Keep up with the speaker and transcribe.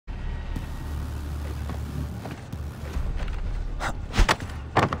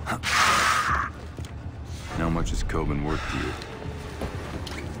much is Coben worth to you?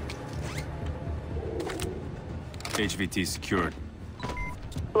 HVT secured.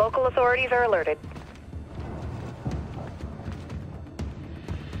 Local authorities are alerted.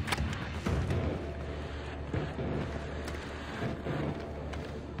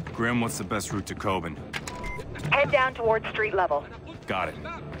 Grim, what's the best route to Coben? Head down towards street level. Got it.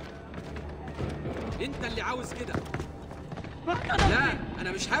 انت اللي عاوز كده. لا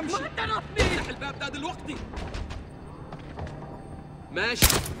انا مش همشي. افتح الباب ده دلوقتي. ماشي.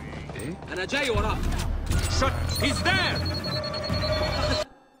 انا جاي وراك. Shut! He's there!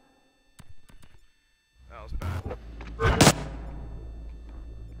 That was bad.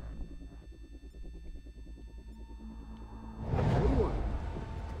 ايوه.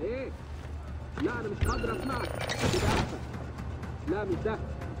 ايه؟ لا انا مش قادر اسمعك. كده احسن. لا مش ده.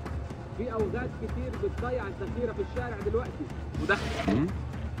 في اوغاد كتير بتضيع الذخيره في الشارع دلوقتي. وده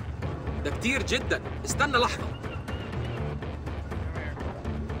ده كتير جدا. استنى لحظه.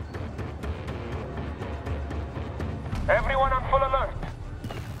 Everyone on full alert.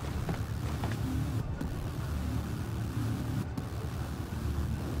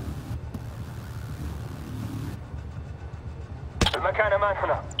 المكان امان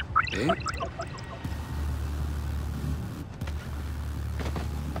هنا. ايه؟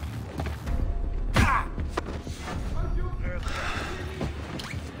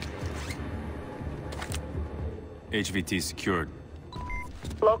 HVT secured.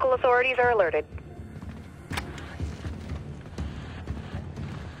 Local authorities are alerted.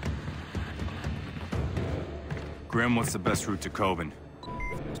 Grim, what's the best route to Coben?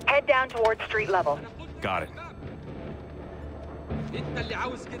 Head down towards street level. Got it. انت اللي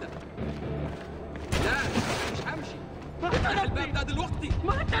عاوز كده. لا مش همشي. افتح الباب ده دلوقتي.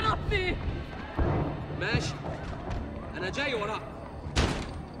 ما تنطي. ماشي. انا جاي وراك.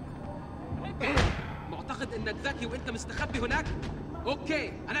 معتقد انك ذكي وانت مستخبي هناك؟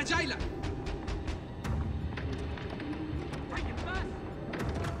 اوكي انا جاي لك.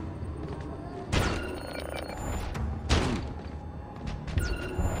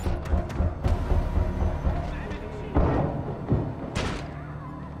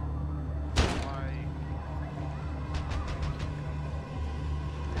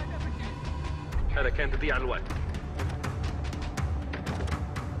 هذا كان تضييع الوقت.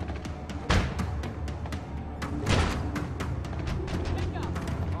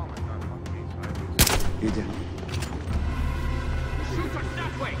 ايه ده؟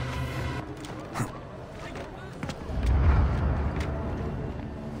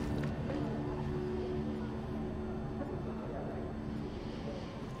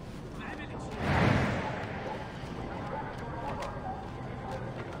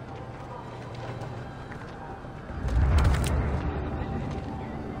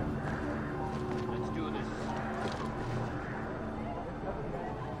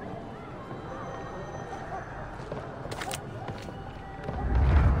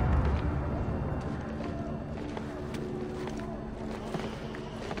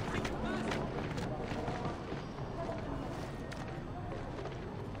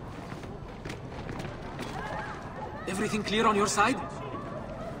 Everything clear on your side?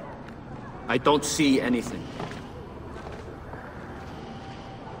 I don't see anything.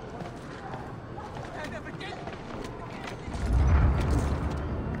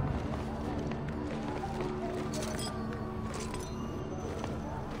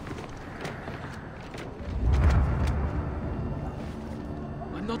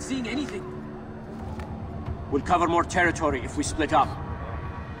 I'm not seeing anything. We'll cover more territory if we split up.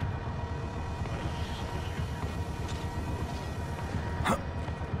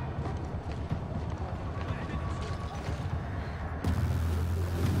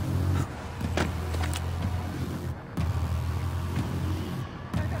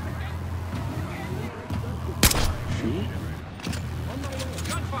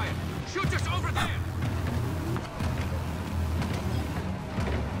 Gunfire! Shooters over there!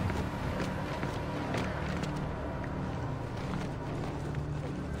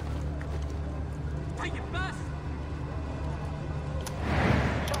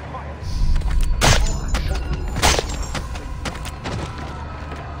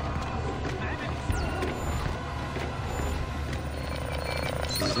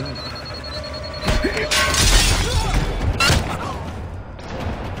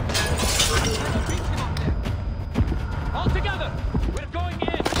 All together! We're going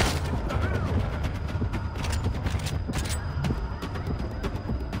in!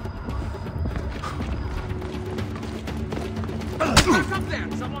 What's up there?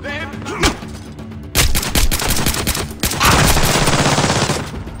 Someone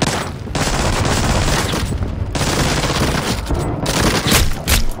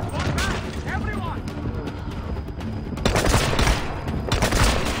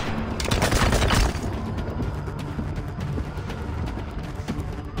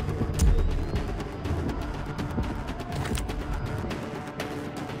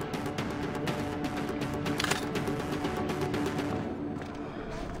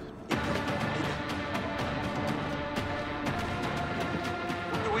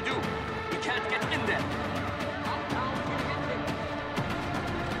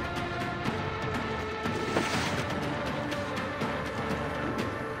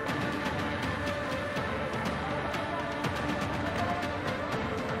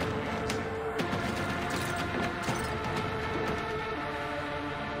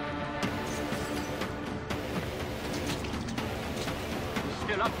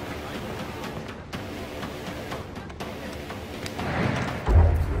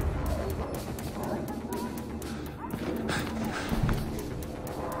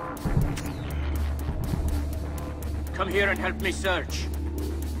Come here and help me search.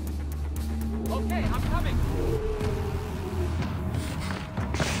 Okay, I'm coming.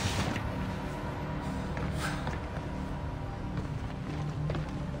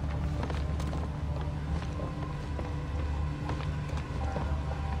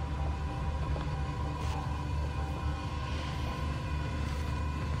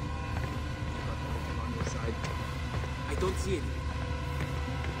 On your side. I don't see anything.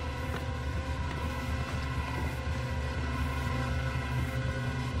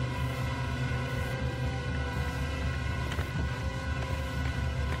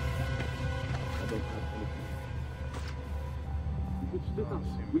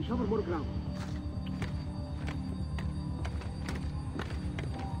 We cover more ground.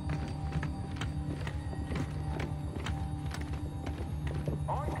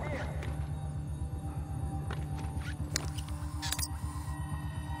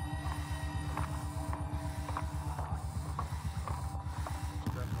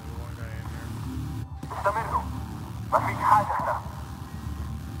 استمروا ما فيش حاجة هنا.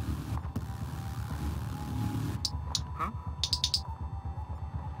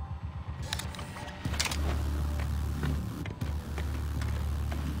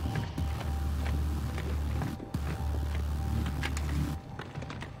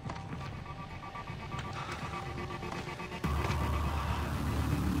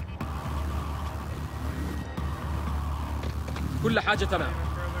 كل حاجة تمام.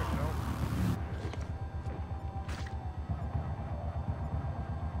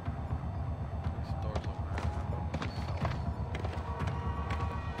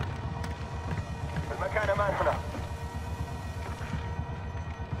 المكان امان هنا.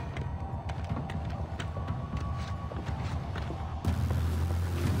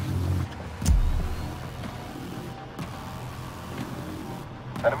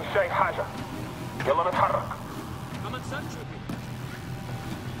 انا مش شايف حاجة. يلا نتحرك. Come and search with me.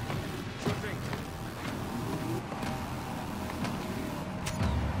 Sure thing.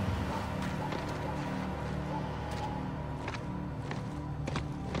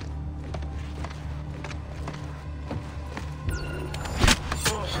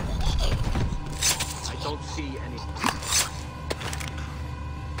 I don't see anything.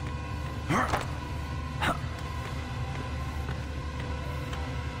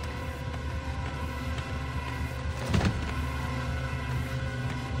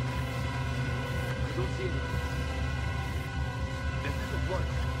 I don't see anything. This doesn't work.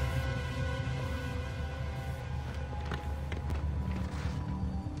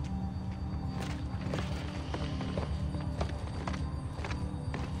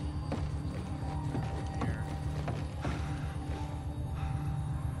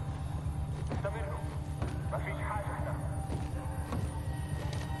 استمروا ما فيش حاجة هنا.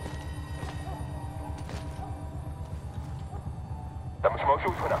 ده مش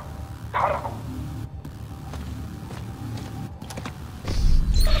موجود هنا. تحركوا.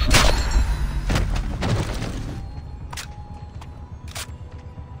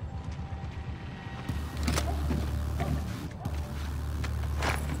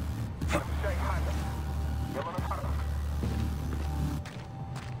 أنا مش شايف حاجة. يلا نتحرك.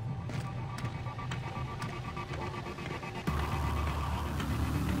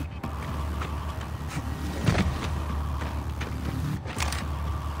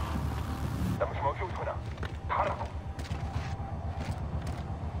 ده مش موجود هنا. تحركوا.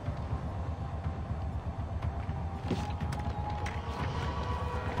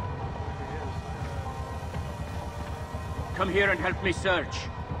 Come here and help me search.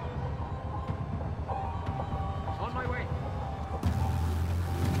 On my way.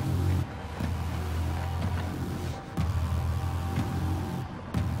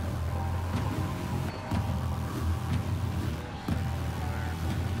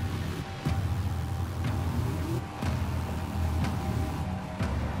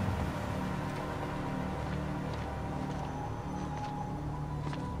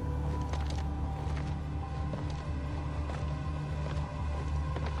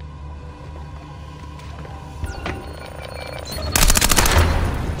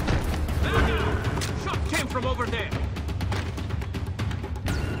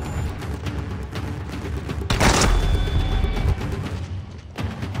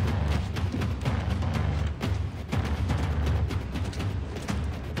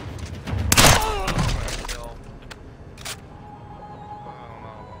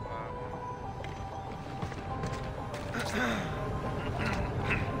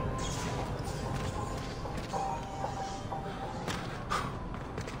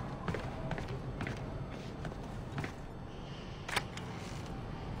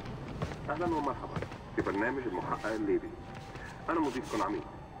 أهلا ومرحبا في برنامج المحقق الليبي. أنا مضيفكم عميد.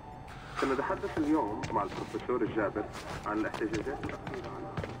 سنتحدث اليوم مع البروفيسور الجابر عن الاحتجاجات الأخيرة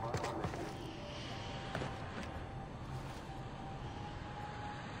على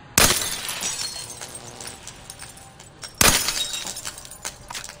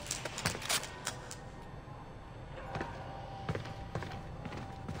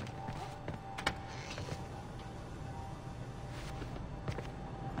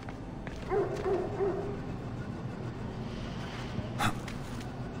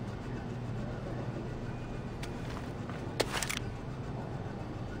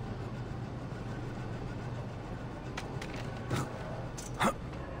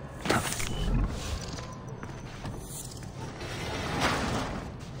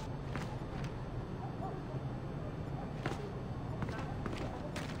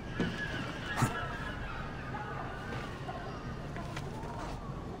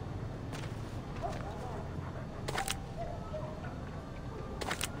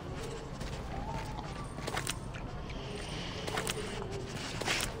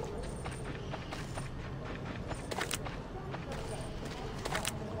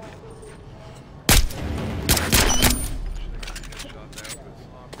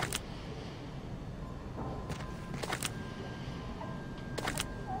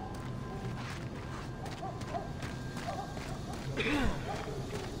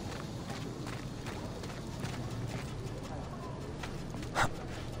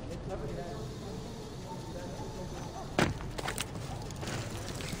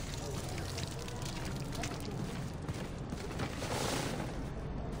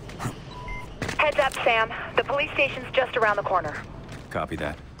Heads up, Sam. The police station's just around the corner. Copy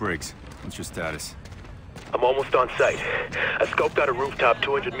that. Briggs, what's your status? I'm almost on site. I scoped out a rooftop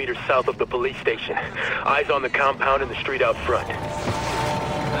 200 meters south of the police station. Eyes on the compound and the street out front.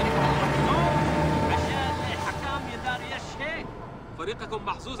 فريقكم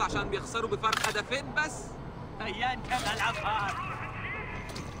محظوظ عشان بيخسروا بفرق هدفين بس. ايان كان العبها.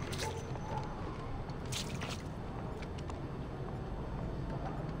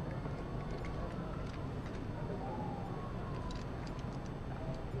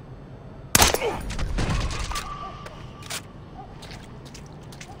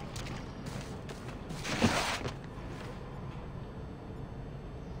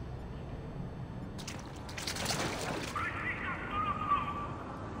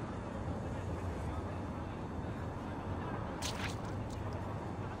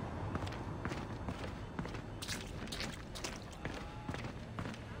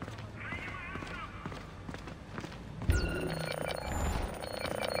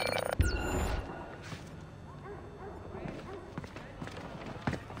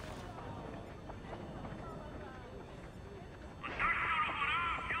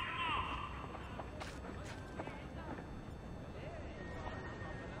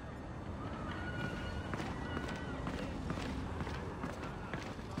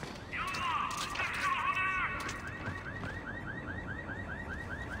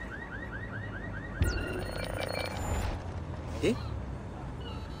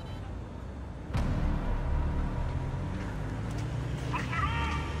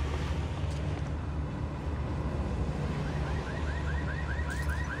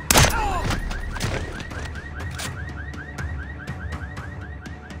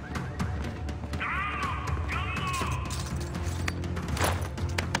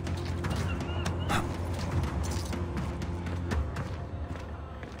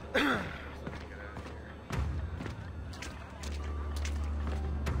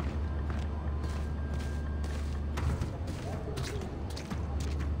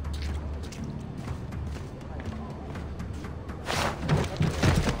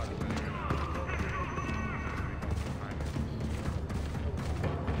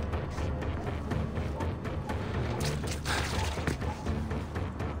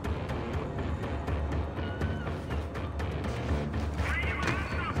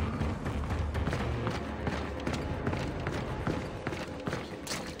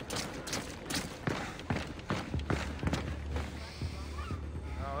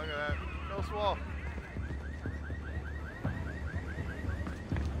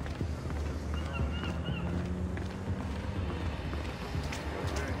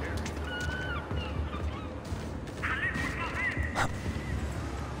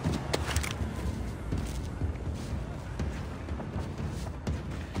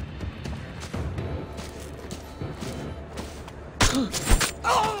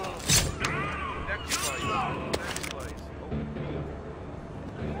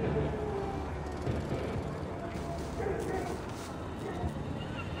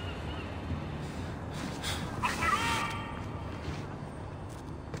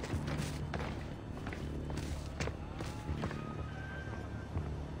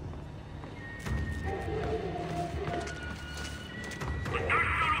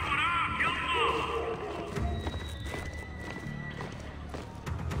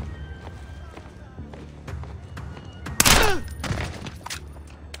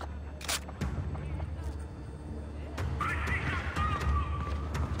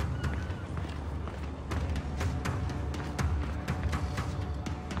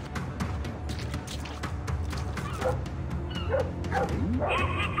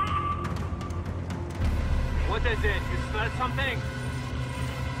 What is it? You smell something?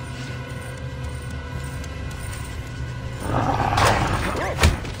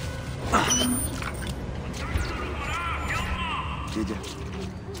 Did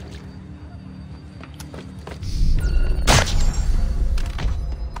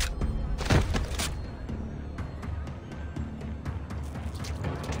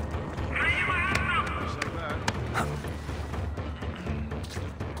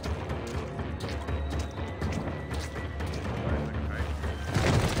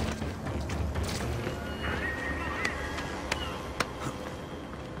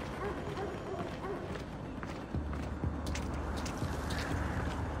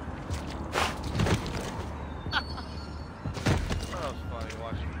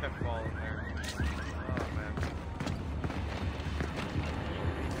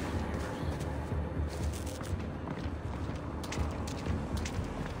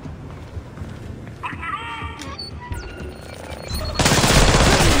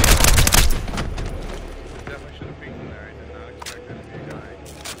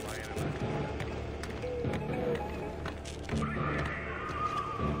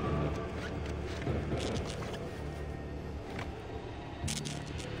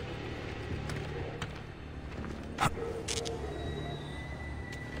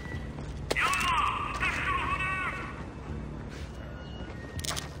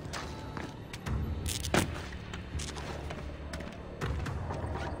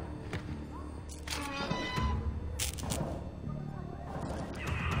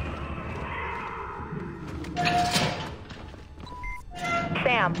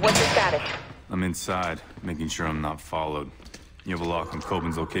Sam, what's your status? I'm inside, making sure I'm not followed. You have a lock on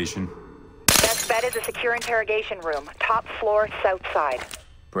Coben's location? Best bet is a secure interrogation room. Top floor, south side.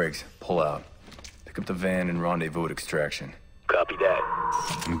 Briggs, pull out. Pick up the van and rendezvous at extraction. Copy that.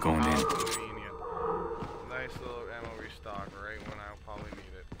 I'm going in. Convenient. Nice little ammo restock right when I'll probably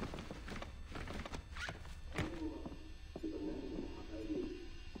need it.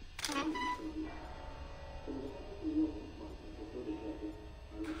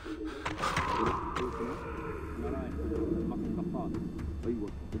 ايوه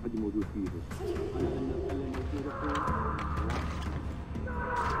في حد موجود فيه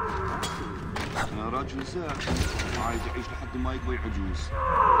انا راجل زاك وعايز يعيش لحد ما يقوي عجوز.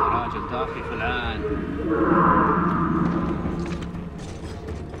 راجل داخل في العان.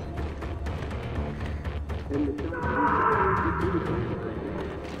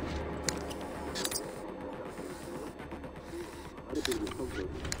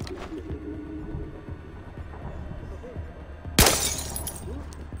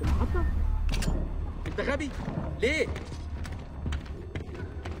 انت غبي ليه؟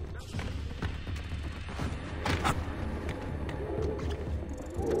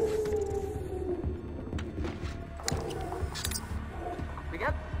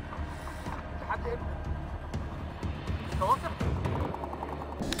 بجد؟ لحد امتى؟ انت واثق؟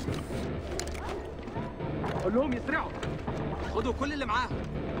 قول لهم يسرعوا خدوا كل اللي معاهم.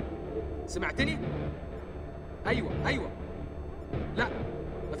 سمعتني؟ ايوه لا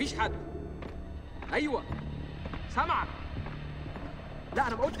مفيش حد. ايوه سامعك. لا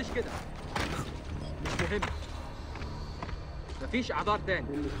انا ما قلتش كده. مش مهم. مفيش اعذار تاني.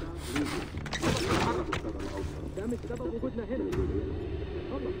 ده مش سبب وجودنا هنا.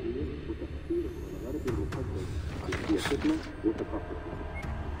 خلاص. الغرب المقدس على سياستنا وثقافتنا.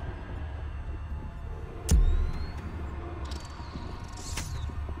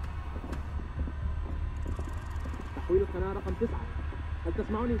 تحويل القناة رقم 9. هل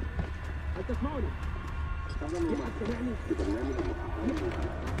تسمعني؟ هل تسمعني؟ في حد سمعني؟ في برنامج المحققين.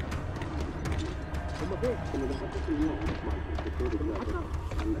 هم فين؟ كنا بنحدث اليوم مع الدكتور الجابر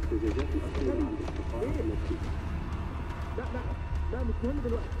عن الاحتجاجات الأخيرة عند السفارة الأمريكية. لا مش مهم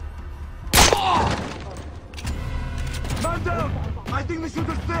دلوقتي. Man down! I think we should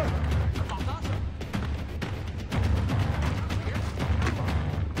stay!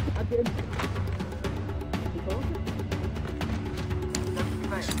 حد امتى؟ انت واثق؟ ده مش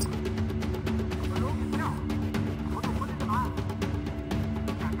كفاية. كلهم يسمعوا. خدوا كل اللي معاهم.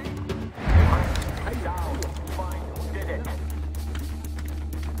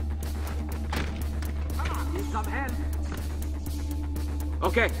 Some help.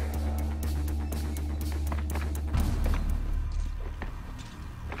 Okay.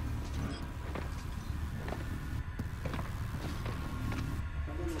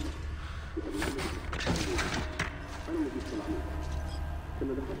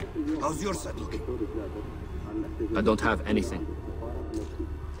 How's your side looking? I don't have anything.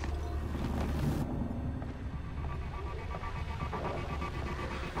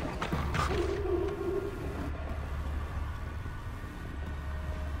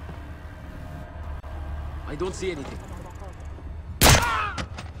 don't see anything.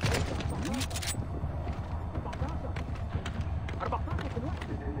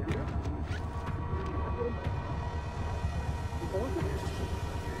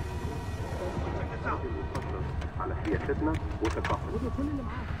 على سياستنا وثقافتنا.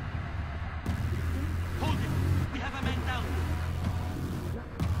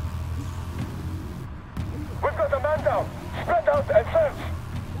 We've got a man down. Spread out and search.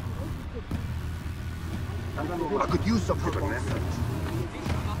 I could use some help.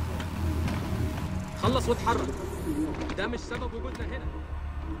 خلص واتحرك. ده مش سبب وجودنا هنا.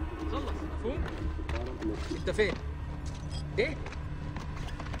 خلص، مفهوم؟ انت فين؟ ايه؟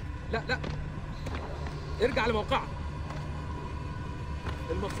 لا ارجع لموقعك.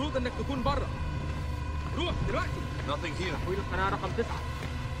 المفروض انك تكون بره. روح دلوقتي. Nothing here. تحويل القناة رقم 9.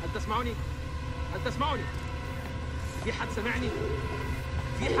 هل تسمعني؟ هل تسمعني؟ في حد سمعني؟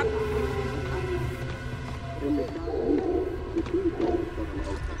 في حد؟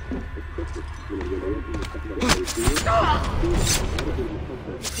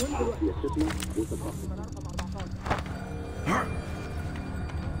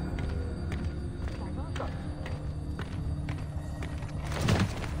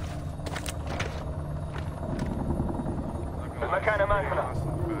 المكان أمامنا.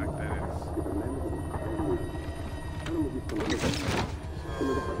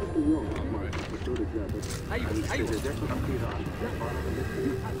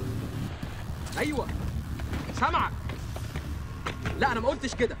 ايوه سامعك. لا انا ما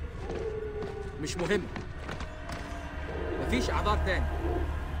قلتش كده. مش مهم. مفيش اعذار تاني.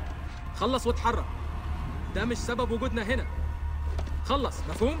 خلص واتحرك. ده مش سبب وجودنا هنا. خلص،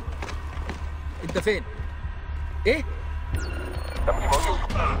 مفهوم؟ انت فين؟ ايه؟ ده مش موجود.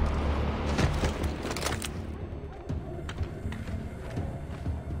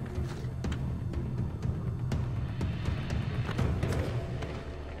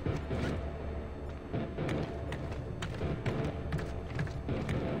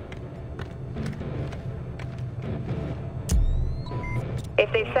 If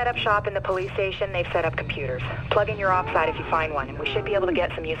they've set up shop in the police station, they've set up computers. Plug in your ops site if you find one, and we should be able to get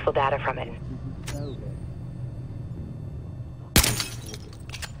some useful data from it.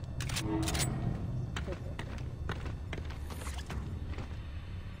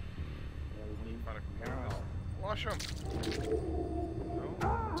 Wash them.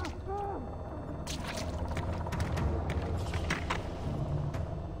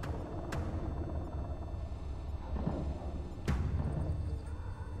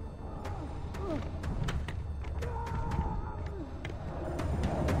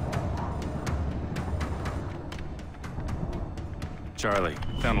 Charlie,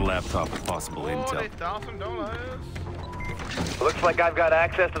 found a laptop with possible intel. $8,000. Looks like I've got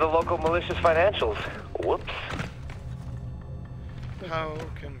access to the local malicious financials. Whoops. How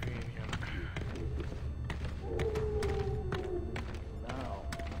convenient.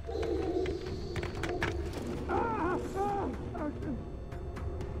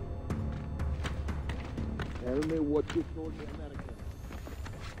 Tell me what you told the Americans.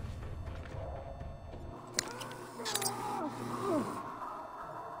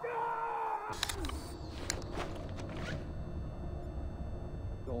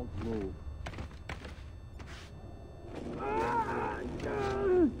 Don't move.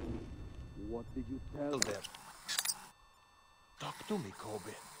 What did you tell them? Talk to me,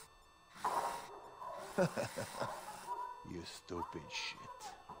 Coben. You stupid shit.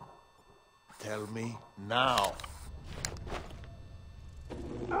 Tell me now.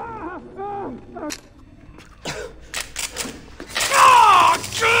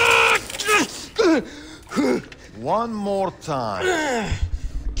 One more time.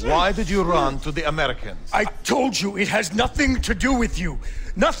 Why did you run to the Americans? I told you it has nothing to do with you.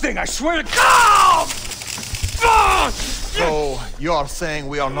 Nothing, I swear to God! So, you are saying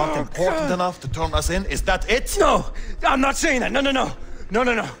we are not important enough to turn us in? Is that it? No, I'm not saying that. No.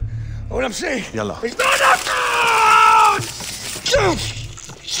 What I'm saying Yalla. is...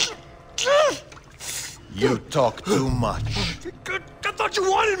 You talk too much. I thought you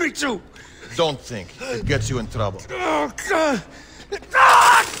wanted me to! Don't think. It gets you in trouble. Oh, God!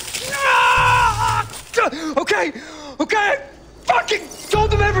 Okay, I fucking told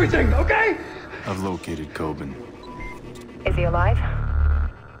them everything, okay? I've located Coben. Is he alive?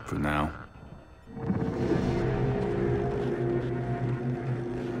 For now.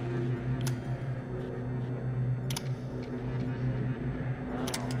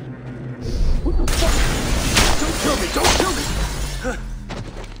 Don't kill me!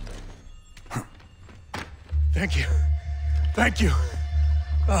 Thank you.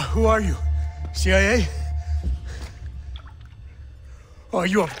 Who are you? CIA? Oh,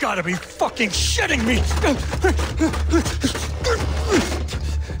 you have got to be fucking shitting me!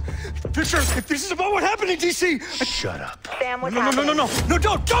 Fisher, if this is about what happened in D.C. Shut up. Sam, what's No, happening? no,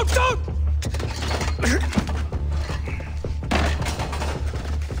 don't!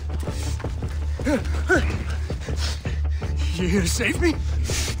 You here to save me?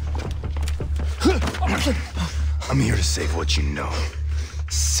 I'm here to save what you know.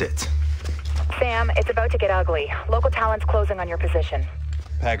 Sit. Sam, it's about to get ugly. Local talent's closing on your position.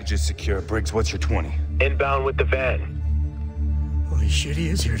 Package is secure. Briggs, what's your 20? Inbound with the van. Holy shit, he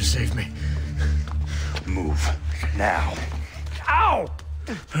is here to save me. Move. Now. Ow!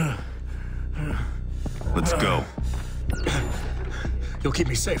 Let's go. You'll keep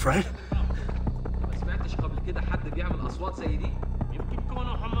me safe, right? ما سمعتش قبل كده حد بيعمل اصوات زي دي؟ يمكن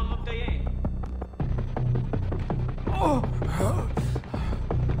يكونوا هم مبدئيين.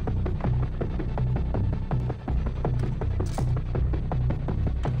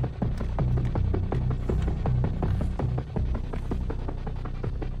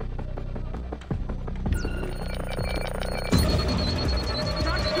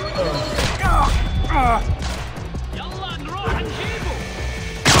 يلا نروح نجيبه.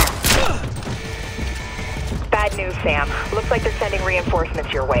 Bad news, Sam. Looks like they're sending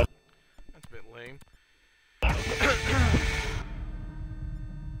reinforcements your way. That's a bit lame.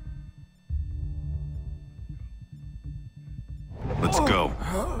 Let's go.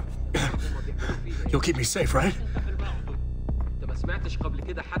 You'll keep me safe, right? انت ما سمعتش قبل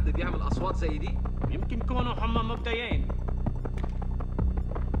كده حد بيعمل اصوات زي دي؟ يمكن يكونوا هم مبدئيين.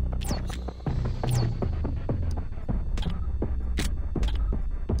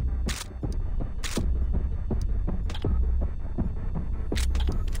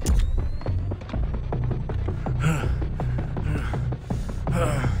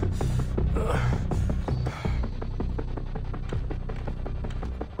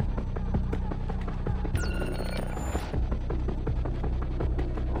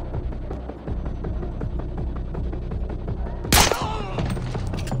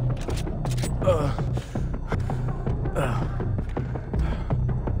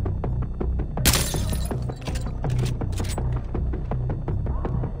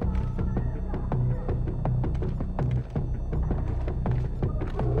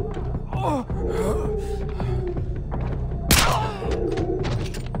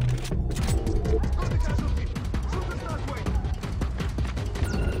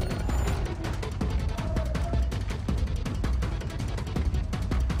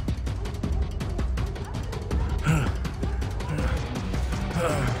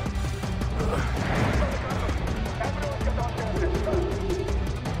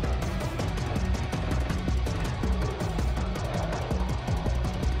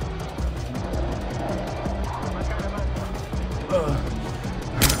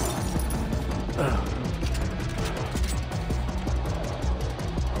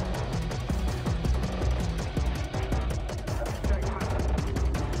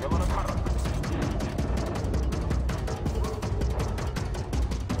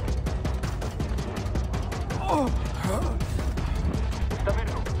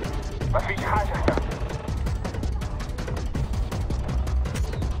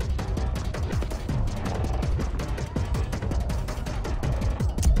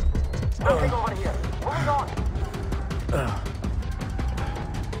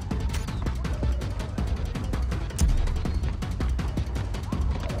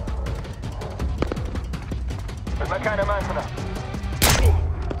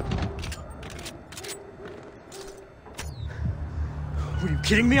 Are you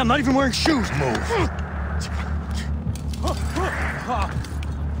kidding me? I'm not even wearing shoes. Move.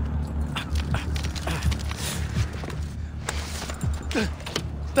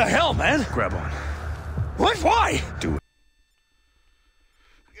 The hell, man? Grab on. What? Why? Do it.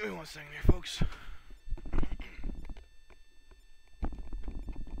 Give me 1 second here, folks.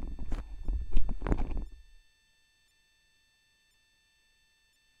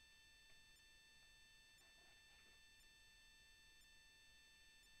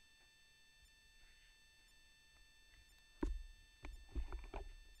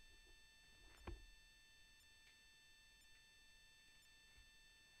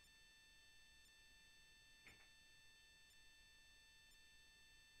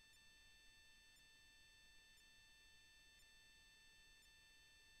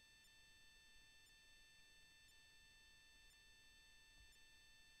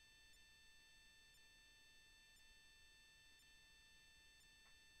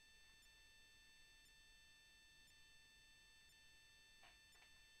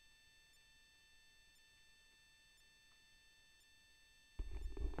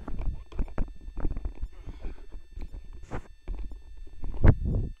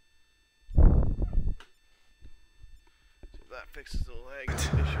 fixes the leg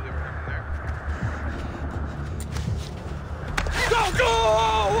issue they were having there. Go!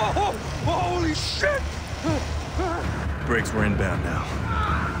 Holy shit! Briggs, we're inbound now.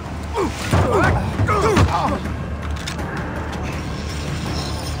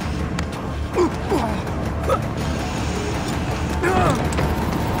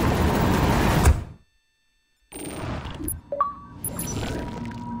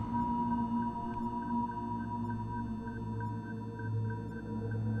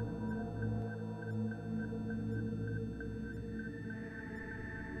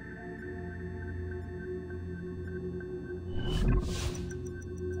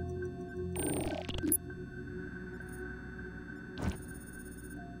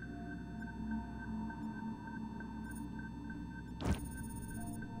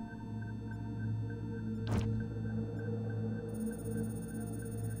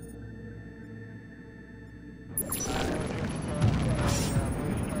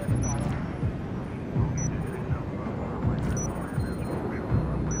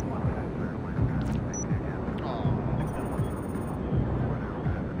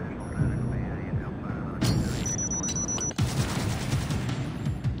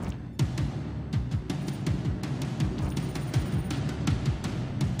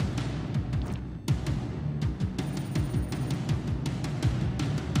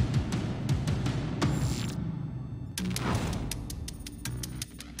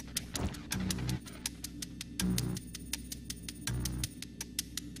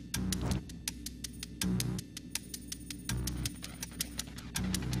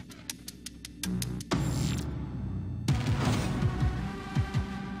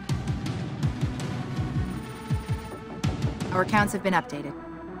 Our accounts have been updated.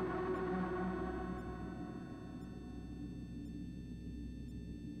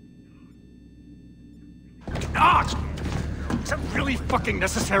 Ah! Is that really fucking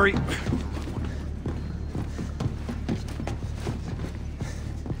necessary?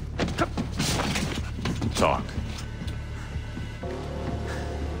 Talk.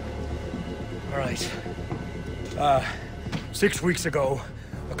 All right. 6 weeks ago,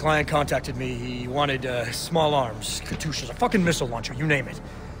 a client contacted me. He wanted small arms, Katyushas, a fucking missile launcher, you name it.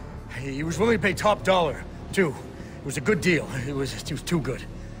 He was willing to pay top dollar, too. It was a good deal. It was too good.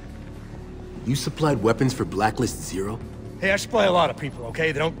 You supplied weapons for Blacklist 0? Hey, I supply a lot of people,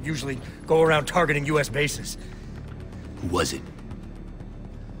 okay? They don't usually go around targeting U.S. bases. Who was it?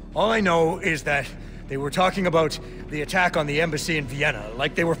 All I know is that they were talking about the attack on the embassy in Vienna,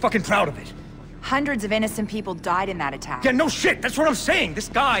 like they were fucking proud of it. Hundreds of innocent people died in that attack. Yeah, no shit, that's what I'm saying. This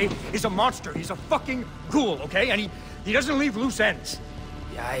guy is a monster. He's a fucking ghoul, okay? And he doesn't leave loose ends.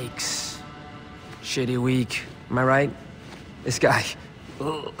 Yikes. Shitty week. Am I right? This guy.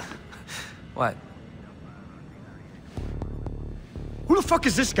 Ugh. What? Who the fuck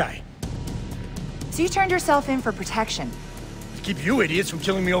is this guy? So you turned yourself in for protection. To keep you idiots from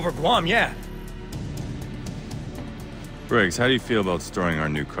killing me over Guam, yeah. Briggs, how do you feel about storing our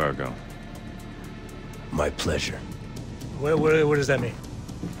new cargo? My pleasure. What does that mean?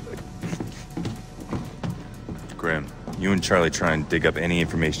 Graham, you and Charlie try and dig up any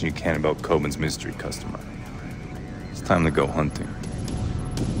information you can about Coben's mystery customer. It's time to go hunting.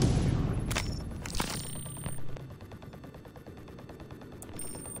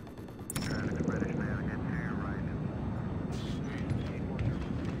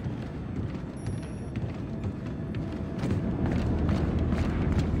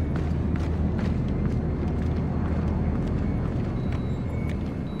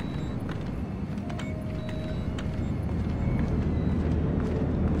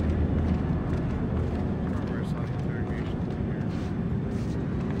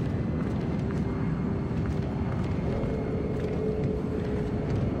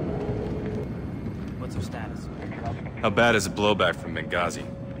 How bad is a blowback from Benghazi?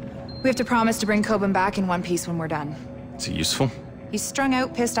 We have to promise to bring Coben back in one piece when we're done. Is it useful? He's strung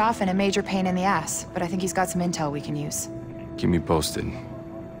out, pissed off, and a major pain in the ass, but I think he's got some intel we can use. Keep me posted.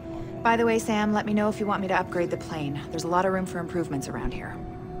 By the way, Sam, let me know if you want me to upgrade the plane. There's a lot of room for improvements around here.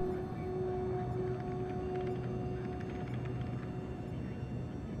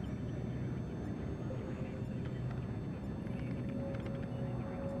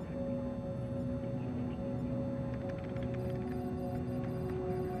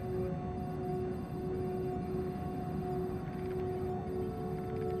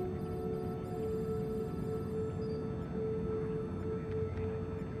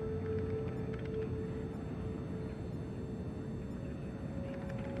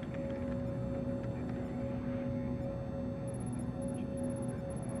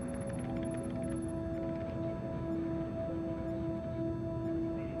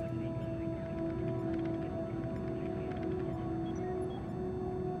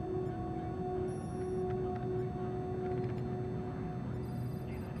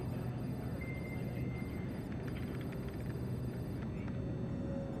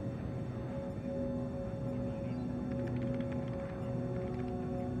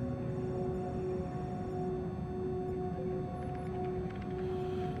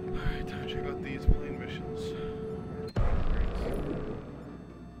 check out these plane missions.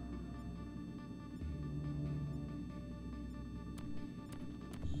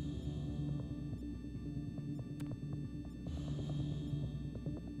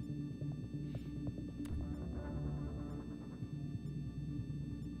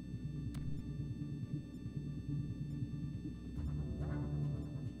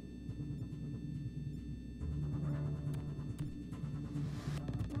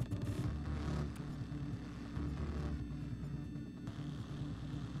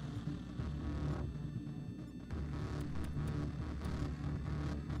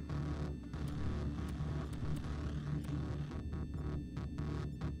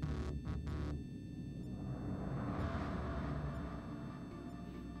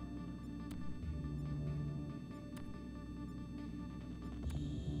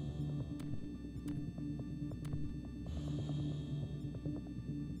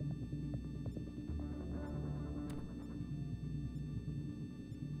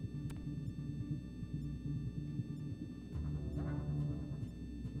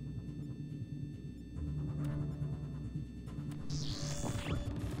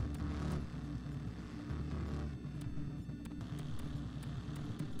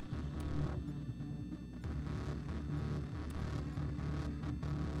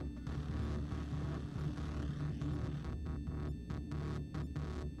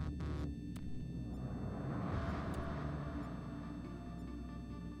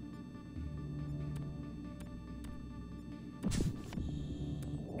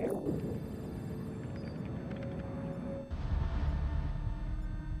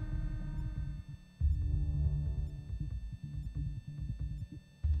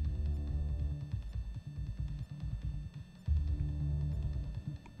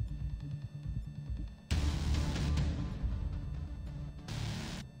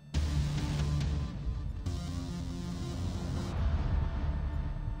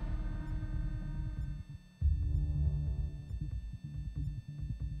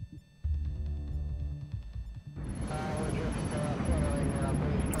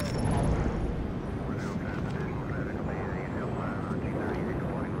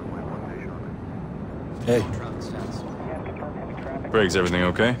 Hey. Briggs, everything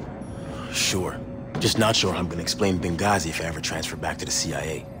okay? Sure. Just not sure how I'm gonna explain Benghazi if I ever transfer back to the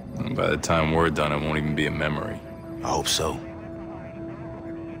CIA. By the time we're done, it won't even be a memory. I hope so. Am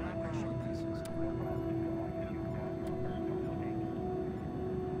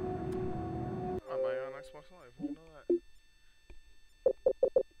I on Xbox Live? You know that.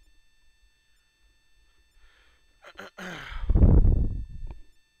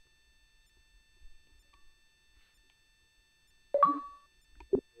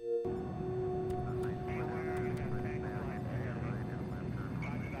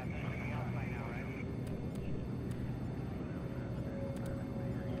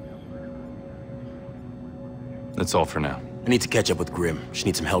 That's all for now. I need to catch up with Grim. She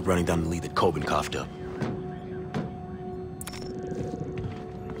needs some help running down the lead that Coben coughed up.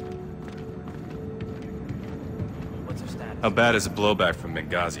 What's her status? How bad is a blowback from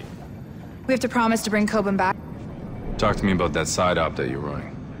Benghazi? We have to promise to bring Coben back. Talk to me about that side op that you're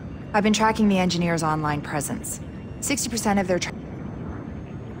running. I've been tracking the engineers' online presence. 60% of their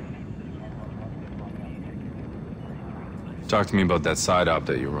Talk to me about that side op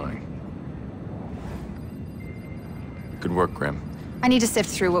that you're running. Good work, Grim. I need to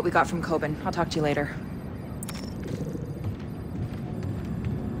sift through what we got from Coben. I'll talk to you later.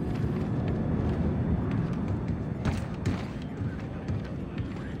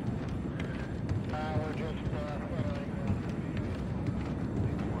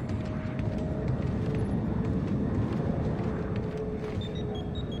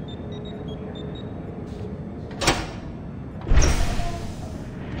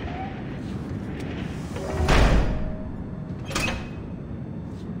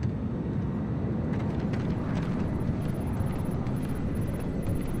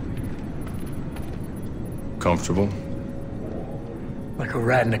 Comfortable? Like a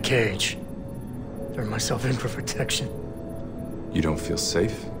rat in a cage. Turn myself in for protection. You don't feel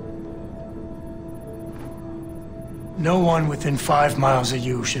safe? No one within 5 miles of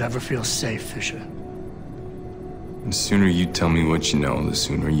you should ever feel safe, Fisher. The sooner you tell me what you know, the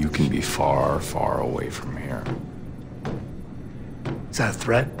sooner you can be far, far away from here. Is that a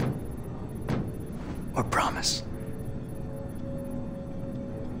threat? Or promise?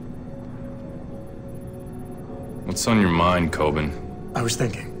 What's on your mind, Coben? I was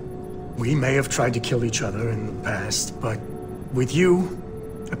thinking, we may have tried to kill each other in the past, but with you,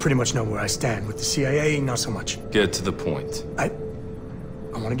 I pretty much know where I stand. With the CIA, not so much. Get to the point. I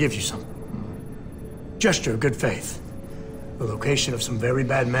want to give you something. Gesture of good faith. The location of some very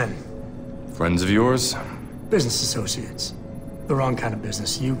bad men. Friends of yours? Business associates. The wrong kind of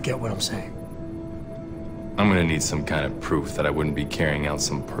business. You get what I'm saying. I'm gonna need some kind of proof that I wouldn't be carrying out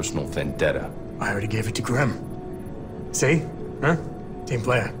some personal vendetta. I already gave it to Grim. See? Huh? Team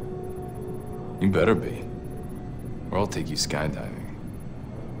player. You better be. Or I'll take you skydiving.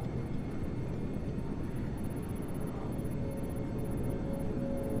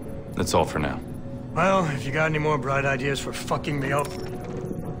 That's all for now. Well, if you got any more bright ideas for fucking me up...